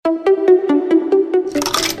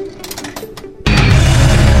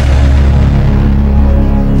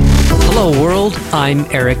I'm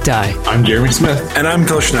Eric Dye. I'm Jeremy Smith. And I'm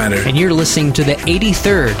Phil Schneider. And you're listening to the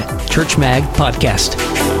 83rd Church Mag podcast.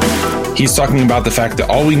 He's talking about the fact that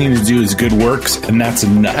all we need to do is good works, and that's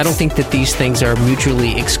enough. I don't think that these things are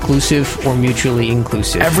mutually exclusive or mutually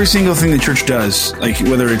inclusive. Every single thing the church does, like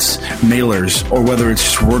whether it's mailers or whether it's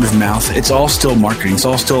just word of mouth, it's all still marketing. It's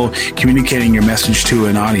all still communicating your message to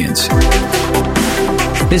an audience.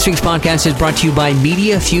 This week's podcast is brought to you by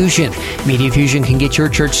Media Fusion. Media Fusion can get your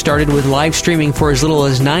church started with live streaming for as little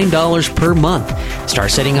as $9 per month.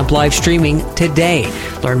 Start setting up live streaming today.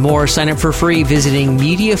 Learn more, sign up for free visiting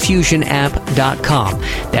MediaFusionApp.com.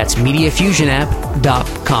 That's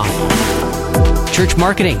MediaFusionApp.com. Church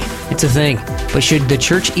marketing, it's a thing. But should the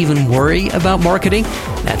church even worry about marketing?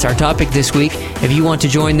 That's our topic this week. If you want to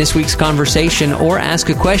join this week's conversation or ask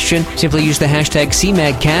a question, simply use the hashtag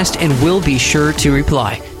CMAGcast and we'll be sure to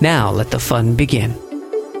reply. Now, let the fun begin.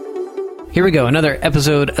 Here we go, another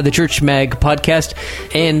episode of the Church Mag podcast.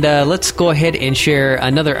 And let's go ahead and share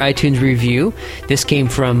another iTunes review. This came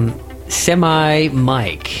from Semi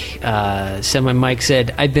Mike. Semi Mike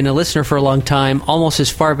said, I've been a listener for a long time, almost as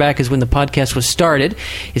far back as when the podcast was started.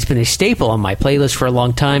 It's been a staple on my playlist for a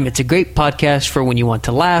long time. It's a great podcast for when you want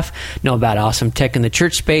to laugh, know about awesome tech in the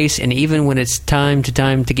church space, and even when it's time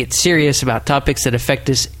to get serious about topics that affect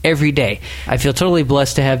us every day. I feel totally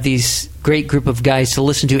blessed to have these great group of guys to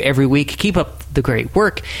listen to every week. Keep up the great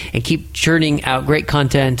work and keep churning out great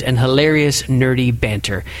content and hilarious, nerdy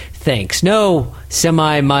banter. Thanks. No,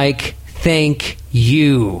 Semi Mike, thank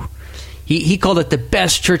you. He called it the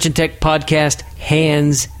best church and tech podcast,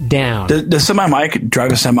 hands down. Does Semi Mike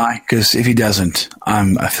drive a semi? Because if he doesn't,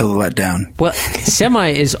 I feel let down. Well, Semi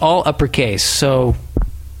is all uppercase, so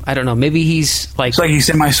I don't know. Maybe he's like... It's like he's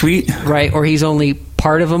semi-sweet? Right, or he's only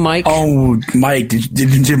part of a Mike. Oh, Mike,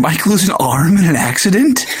 did Mike lose an arm in an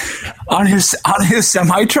accident on his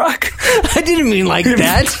semi-truck? I didn't mean like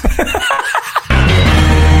that.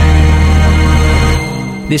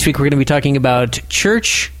 This week we're going to be talking about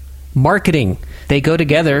church marketing. They go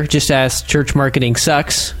together, just as Church Marketing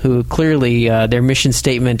Sucks, who clearly their mission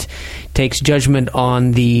statement takes judgment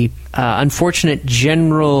on the unfortunate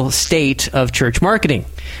general state of church marketing.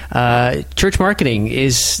 Church marketing,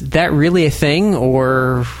 is that really a thing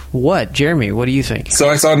or what? Jeremy, what do you think? So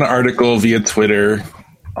I saw an article via Twitter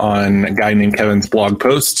on a guy named Kevin's blog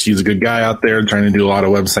post. He's a good guy out there trying to do a lot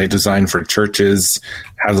of website design for churches,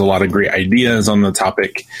 has a lot of great ideas on the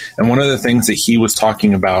topic. And one of the things that he was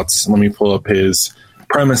talking about, let me pull up his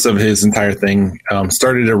premise of his entire thing,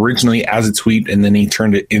 started originally as a tweet and then he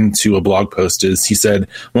turned it into a blog post. Is he said,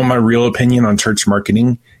 want my real opinion on church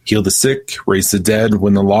marketing? Heal the sick, raise the dead,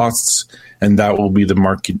 win the lost, and that will be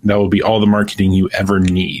all the marketing you ever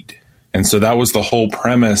need. And so that was the whole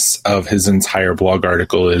premise of his entire blog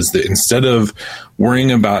article, is that instead of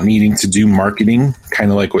worrying about needing to do marketing,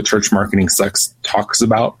 kind of like what Church Marketing Sucks talks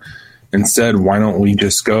about, instead, why don't we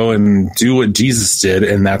just go and do what Jesus did?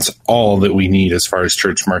 And that's all that we need as far as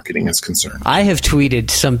church marketing is concerned. I have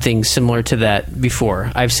tweeted something similar to that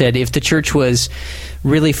before. I've said if the church was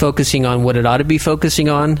really focusing on what it ought to be focusing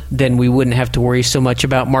on, then we wouldn't have to worry so much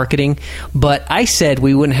about marketing. But I said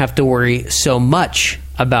we wouldn't have to worry so much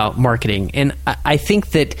about marketing. And I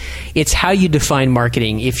think that it's how you define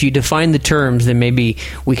marketing. If you define the terms, then maybe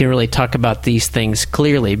we can really talk about these things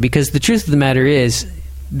clearly. Because the truth of the matter is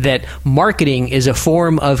that marketing is a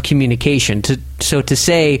form of communication. So to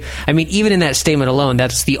say, I mean, even in that statement alone,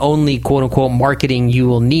 that's the only quote-unquote marketing you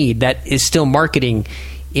will need. That is still marketing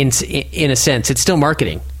in a sense. It's still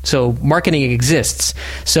marketing. So marketing exists.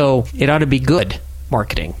 So it ought to be good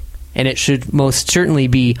marketing. And it should most certainly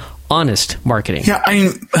be honest marketing. Yeah, I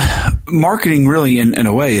mean, marketing really, in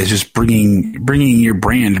a way, is just bringing your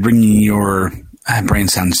brand, bringing your... brand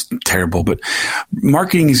sounds terrible, but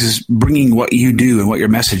marketing is just bringing what you do and what your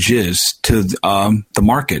message is to the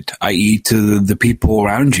market, i.e. to the people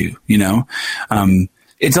around you, you know?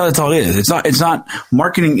 That's all it is. It's not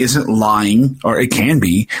marketing isn't lying, or it can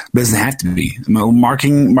be, but it doesn't have to be.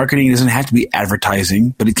 Marketing doesn't have to be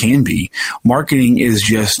advertising, but it can be. Marketing is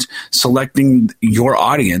just selecting your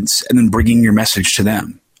audience and then bringing your message to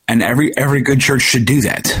them. And every good church should do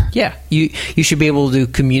that. Yeah, you should be able to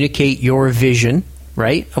communicate your vision,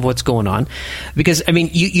 right, of what's going on, because I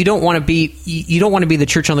mean, you don't want to be the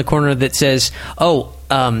church on the corner that says,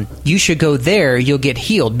 you should go there, you'll get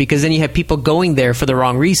healed, because then you have people going there for the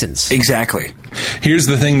wrong reasons. Exactly. Here's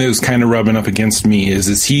the thing that was kind of rubbing up against me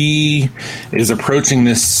is he is approaching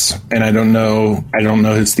this, and I don't know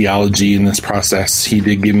his theology in this process. He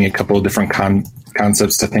did give me a couple of different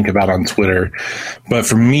concepts to think about on Twitter, but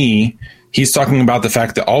for me, he's talking about the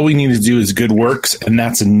fact that all we need to do is good works, and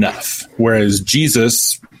that's enough. Whereas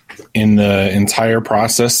Jesus in the entire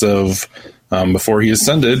process of before he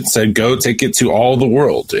ascended, said, go take it to all the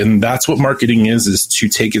world. And that's what marketing is to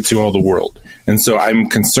take it to all the world. And so I'm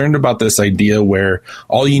concerned about this idea where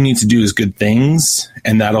all you need to do is good things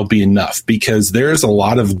and that'll be enough, because there's a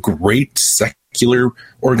lot of great secular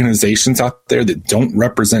organizations out there that don't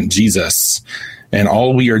represent Jesus. And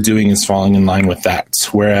all we are doing is falling in line with that.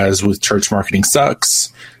 Whereas with Church Marketing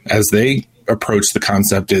Sucks, as they approach the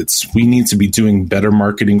concept, it's we need to be doing better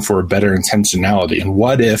marketing for a better intentionality. And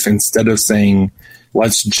what if instead of saying,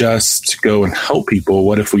 let's just go and help people,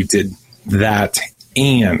 what if we did that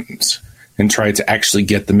and try to actually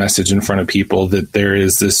get the message in front of people that there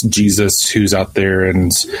is this Jesus who's out there,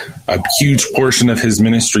 and a huge portion of his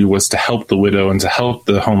ministry was to help the widow and to help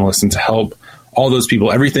the homeless and to help all those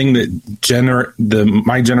people, everything that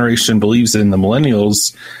my generation believes in, the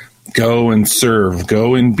millennials, go and serve,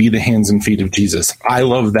 go and be the hands and feet of Jesus. I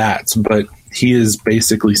love that. But he is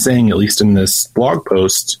basically saying, at least in this blog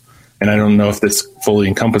post, and I don't know if this fully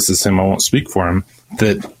encompasses him, I won't speak for him,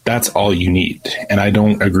 that that's all you need. And I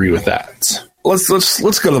don't agree with that. Let's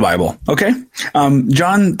go to the Bible, okay?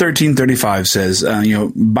 John 13:35 says,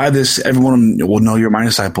 by this everyone will know you're my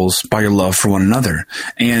disciples, by your love for one another.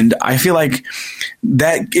 And I feel like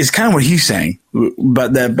that is kind of what he's saying,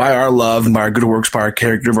 but that by our love and by our good works, by our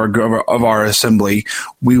character of our assembly,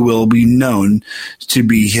 we will be known to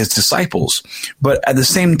be his disciples. But at the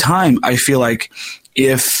same time, I feel like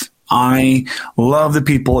if I love the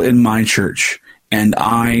people in my church and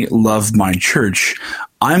I love my church,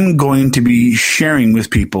 I'm going to be sharing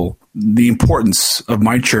with people the importance of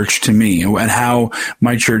my church to me and how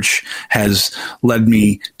my church has led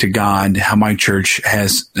me to God, how my church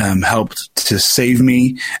has helped to save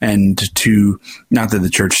me and to, not that the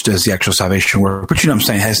church does the actual salvation work, but you know what I'm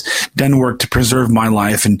saying, has done work to preserve my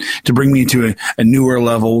life and to bring me to a newer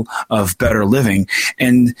level of better living.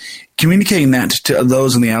 And communicating that to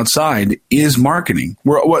those on the outside is marketing.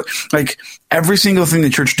 Every single thing the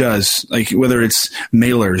church does, like whether it's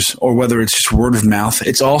mailers or whether it's just word of mouth,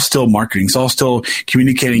 it's all still marketing. It's all still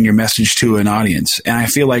communicating your message to an audience. And I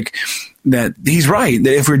feel like that he's right,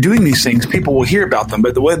 that if we're doing these things, people will hear about them.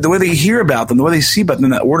 But the way they hear about them, the way they see about them,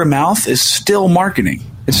 that word of mouth is still marketing.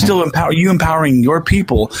 It's still empowering your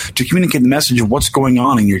people to communicate the message of what's going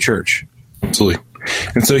on in your church. Absolutely.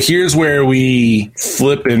 And so here's where we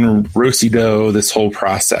flip and rosie-dough this whole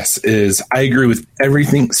process is I agree with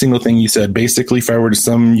single thing you said. Basically, if I were to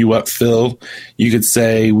sum you up, Phil, you could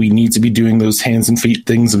say we need to be doing those hands and feet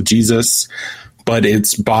things of Jesus, but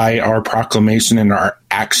it's by our proclamation and our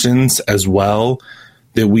actions as well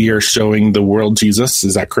that we are showing the world Jesus.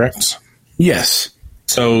 Is that correct? Yes.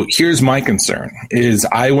 So here's my concern is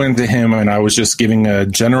I went to him and I was just giving a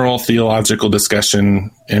general theological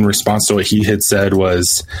discussion in response to what he had said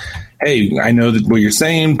was, hey, I know that what you're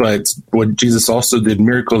saying, but what Jesus also did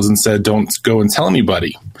miracles and said, don't go and tell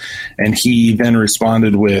anybody. And he then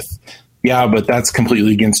responded with, yeah, but that's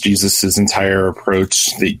completely against Jesus's entire approach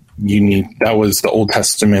that was the Old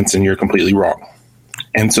Testament and you're completely wrong.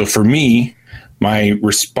 And so for me, my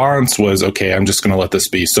response was, okay, I'm just going to let this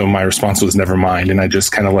be. So my response was never mind, and I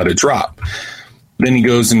just kind of let it drop. Then he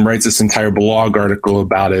goes and writes this entire blog article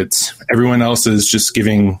about it. Everyone else is just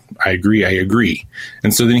giving, I agree.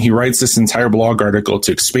 And so then he writes this entire blog article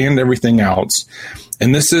to expand everything out.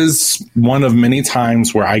 And this is one of many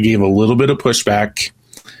times where I gave a little bit of pushback.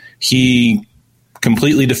 He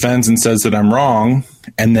completely defends and says that I'm wrong,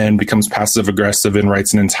 and then becomes passive aggressive and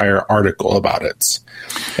writes an entire article about it.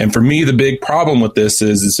 And for me, the big problem with this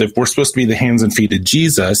is if we're supposed to be the hands and feet of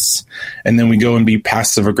Jesus, and then we go and be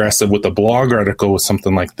passive aggressive with a blog article with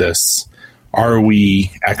something like this, are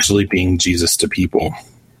we actually being Jesus to people?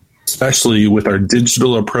 Especially with our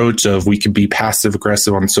digital approach of we could be passive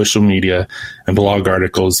aggressive on social media and blog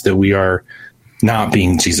articles, that we are not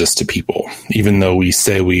being Jesus to people, even though we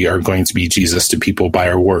say we are going to be Jesus to people by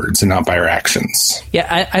our words and not by our actions.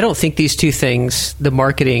 Yeah, I don't think these two things, the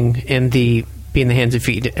marketing and the being the hands and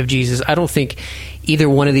feet of Jesus, I don't think either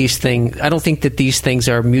one of these things, I don't think that these things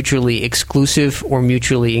are mutually exclusive or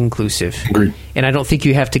mutually inclusive. Agreed. And I don't think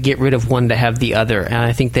you have to get rid of one to have the other. And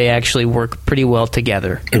I think they actually work pretty well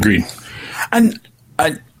together. Agreed. And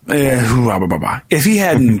if he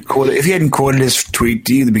hadn't quoted his tweet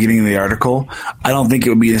to you at the beginning of the article, I don't think it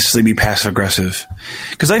would necessarily be passive aggressive.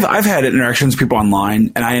 Because I've had interactions with people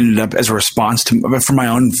online, and I ended up as a response to for my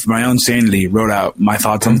own sanity wrote out my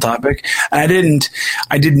thoughts on the topic. And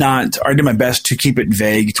I did my best to keep it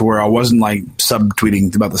vague to where I wasn't like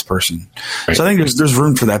subtweeting about this person. Right. So I think there's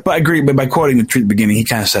room for that. But I agree. But by quoting the tweet at the beginning, he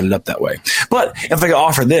kind of set it up that way. But if I could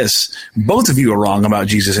offer this, both of you are wrong about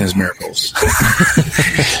Jesus and his miracles.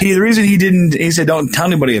 The reason he said, don't tell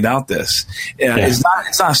anybody about this. It's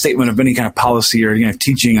not a statement of any kind of policy or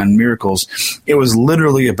teaching on miracles. It was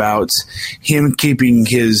literally about him keeping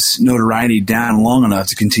his notoriety down long enough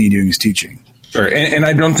to continue doing his teaching. Sure. And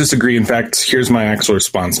I don't disagree. In fact, here's my actual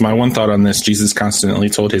response. My one thought on this: Jesus constantly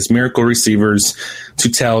told his miracle receivers to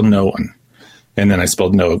tell no one. And then I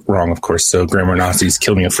spelled no wrong, of course, so grammar Nazis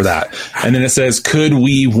kill me for that. And then it says, could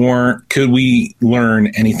we learn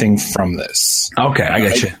anything from this? Okay, I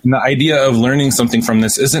get you. And the idea of learning something from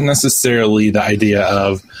this isn't necessarily the idea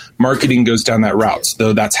of marketing goes down that route,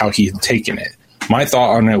 though that's how he had taken it. My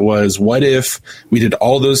thought on it was, what if we did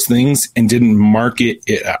all those things and didn't market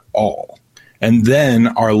it at all? And then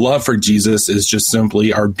our love for Jesus is just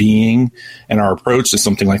simply our being and our approach to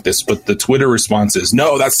something like this. But the Twitter response is,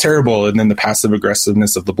 no, that's terrible. And then the passive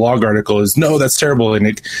aggressiveness of the blog article is, no, that's terrible.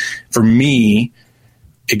 And for me,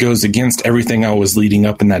 it goes against everything I was leading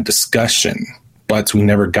up in that discussion. But we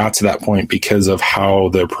never got to that point because of how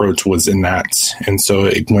the approach was in that. And so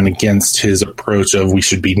it went against his approach of we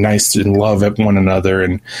should be nice and love at one another.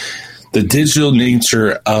 And the digital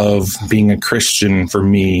nature of being a Christian for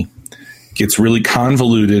me gets really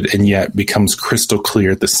convoluted and yet becomes crystal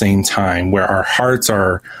clear at the same time, where our hearts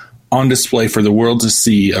are on display for the world to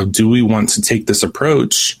see of, do we want to take this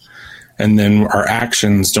approach? And then our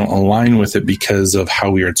actions don't align with it because of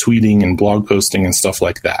how we are tweeting and blog posting and stuff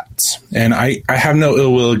like that. And I have no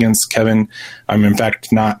ill will against Kevin. I'm in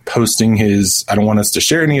fact not posting I don't want us to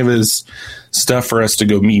share any of his stuff for us to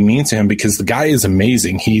go mean to him, because the guy is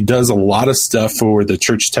amazing. He does a lot of stuff for the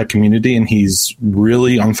church tech community, and he's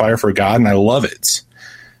really on fire for God, and I love it.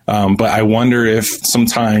 But I wonder if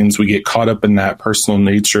sometimes we get caught up in that personal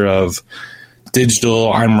nature of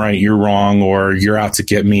digital, I'm right, you're wrong, or you're out to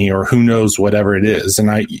get me, or who knows, whatever it is. And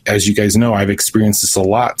as you guys know, I've experienced this a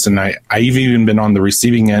lot. And I've even been on the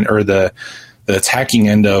receiving end or the attacking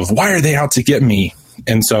end of, why are they out to get me?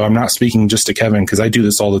 And so I'm not speaking just to Kevin, because I do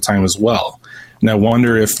this all the time as well. And I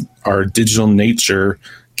wonder if our digital nature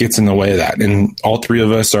gets in the way of that. And all three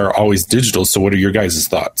of us are always digital. So what are your guys'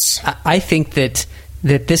 thoughts? I think that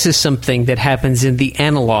this is something that happens in the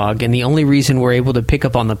analog, and the only reason we're able to pick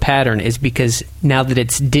up on the pattern is because now that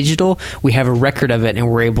it's digital, we have a record of it, and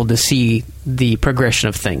we're able to see the progression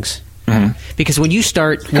of things. Mm-hmm. Because when you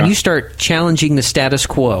start challenging the status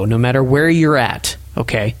quo, no matter where you're at,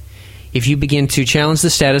 okay, if you begin to challenge the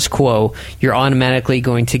status quo, you're automatically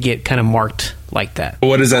going to get kind of marked like that.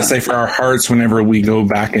 What does that say for our hearts whenever we go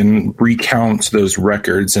back and recount those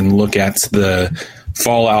records and look at the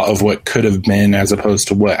fallout of what could have been as opposed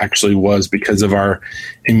to what actually was because of our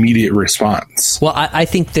immediate response? Well, I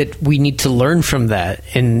think that we need to learn from that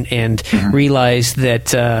and mm-hmm. realize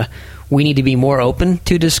that we need to be more open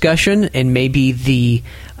to discussion, and maybe the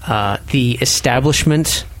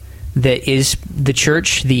establishment that is the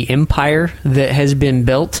church, the empire that has been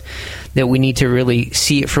built, that we need to really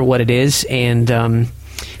see it for what it is and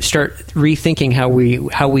start rethinking how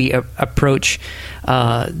we approach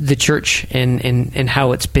the church and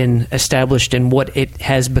how it's been established and what it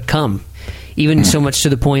has become. Even so much to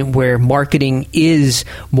the point where marketing is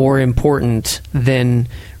more important than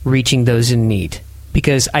reaching those in need.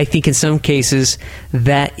 Because I think in some cases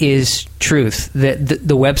that is truth, that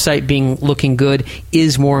the website looking good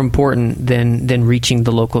is more important than reaching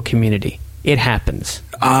the local community. It happens.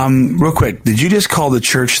 Real quick, did you just call the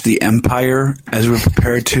church the Empire as we're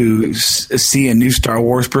prepared to see a new Star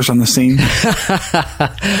Wars person on the scene?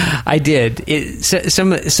 I did.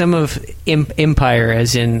 Some of Empire,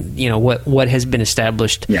 as in what has been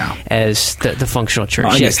established as the functional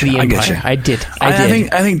church. Yes, the Empire. I did. I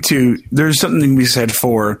think too. There's something to be said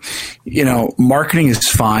for, marketing is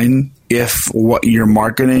fine if what you're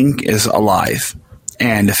marketing is alive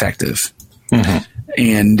and effective. Mm-hmm.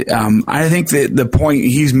 And I think that the point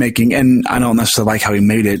he's making, and I don't necessarily like how he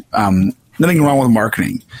made it, nothing wrong with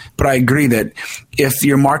marketing, but I agree that if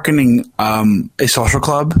you're marketing a social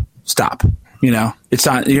club, stop. It's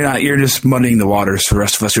not you're just muddying the waters for the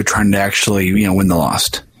rest of us who are trying to actually win the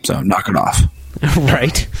lost. So knock it off.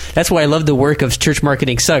 Right. That's why I love the work of Church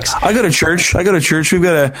Marketing Sucks. I go to church. We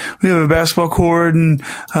have a basketball court, and we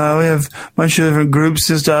have a bunch of different groups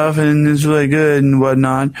and stuff, and it's really good and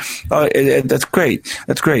whatnot. That's great.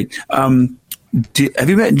 That's great. Have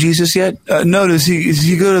you met Jesus yet? No. Does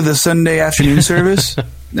he go to the Sunday afternoon service?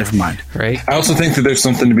 Never mind. Right. I also think that there's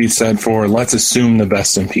something to be said for let's assume the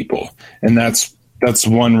best in people, and that's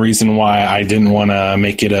one reason why I didn't want to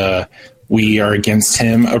make it a we are against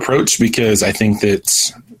him approach, because I think that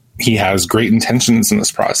he has great intentions in this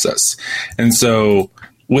process. And so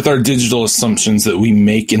with our digital assumptions that we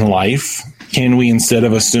make in life, Can we, instead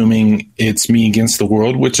of assuming it's me against the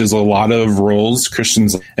world, which is a lot of roles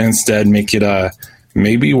Christians, instead make it a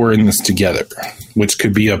maybe we're in this together, which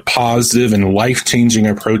could be a positive and life-changing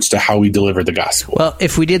approach to how we deliver the gospel. Well,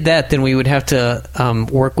 if we did that, then we would have to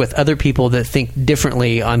work with other people that think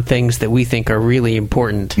differently on things that we think are really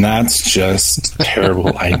important. And that's just a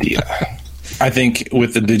terrible idea. I think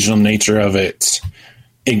with the digital nature of it,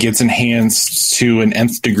 it gets enhanced to an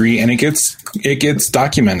nth degree, and it gets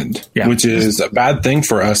documented, which is a bad thing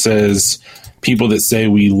for us as people that say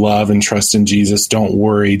we love and trust in Jesus, don't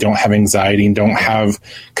worry, don't have anxiety, and don't have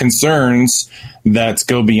concerns that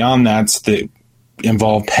go beyond that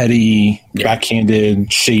involve petty,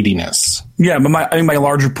 backhanded shadiness. Yeah, but my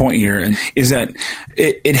larger point here is that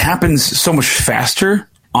it happens so much faster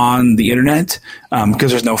on the internet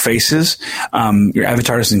because there's no faces. Your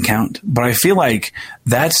avatar doesn't count. But I feel like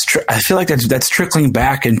that's trickling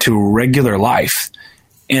back into regular life.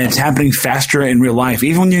 And it's happening faster in real life.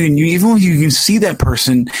 Even when you can see that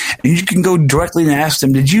person and you can go directly and ask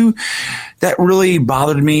them, that really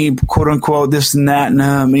bothered me, quote unquote, this and that.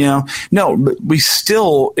 And, no, but we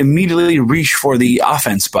still immediately reach for the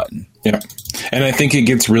offense button. Yeah. And I think it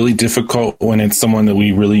gets really difficult when it's someone that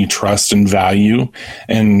we really trust and value.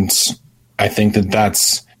 And I think that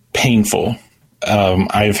that's painful.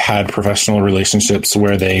 I've had professional relationships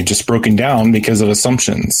where they just broken down because of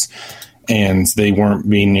assumptions. And they weren't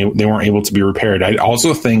able to be repaired. I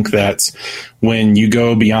also think that when you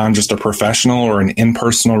go beyond just a professional or an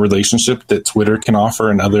impersonal relationship that Twitter can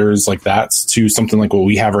offer and others like that to something like what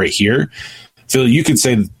we have right here, Phil, you could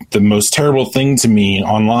say the most terrible thing to me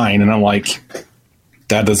online, and I'm like,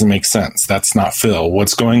 that doesn't make sense. That's not Phil.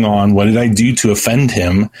 What's going on? What did I do to offend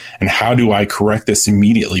him? And how do I correct this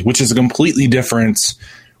immediately? Which is a completely different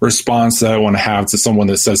response that I want to have to someone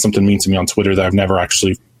that says something mean to me on Twitter that I've never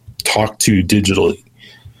actually talk to digitally.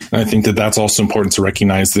 And I think that that's also important to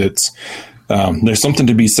recognize that there's something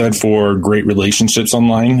to be said for great relationships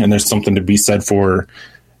online, and there's something to be said for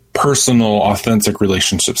personal, authentic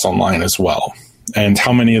relationships online as well. And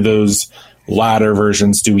how many of those latter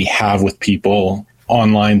versions do we have with people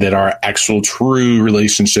online that are actual true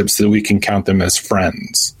relationships that we can count them as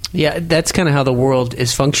friends? Yeah, that's kind of how the world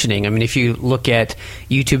is functioning. I mean, if you look at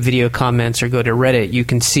YouTube video comments or go to Reddit, you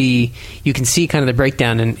can see kind of the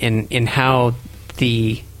breakdown in how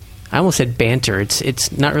I almost said banter.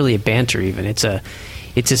 It's not really a banter even. It's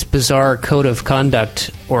this bizarre code of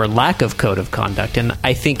conduct or lack of code of conduct. And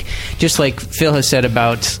I think just like Phil has said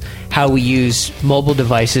about how we use mobile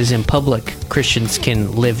devices in public, Christians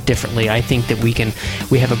can live differently. I think that we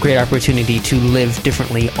have a great opportunity to live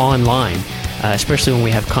differently online, especially when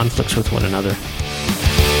we have conflicts with one another.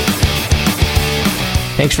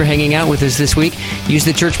 Thanks for hanging out with us this week. Use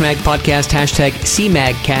the Church Mag Podcast hashtag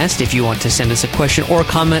CMAGcast if you want to send us a question or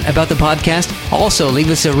comment about the podcast. Also,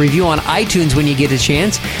 leave us a review on iTunes when you get a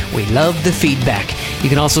chance. We love the feedback. You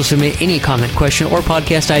can also submit any comment, question, or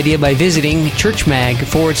podcast idea by visiting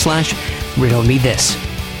churchmag.com/riddle me this.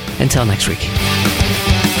 Until next week.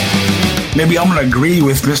 Maybe I'm going to agree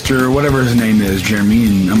with Mr. whatever his name is, Jeremy,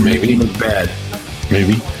 and I'm going to make him look bad.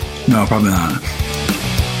 Maybe. No, probably not.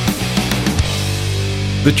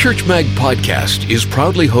 The Church Mag Podcast is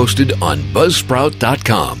proudly hosted on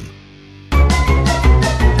Buzzsprout.com.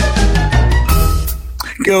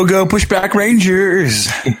 Go, Pushback Rangers!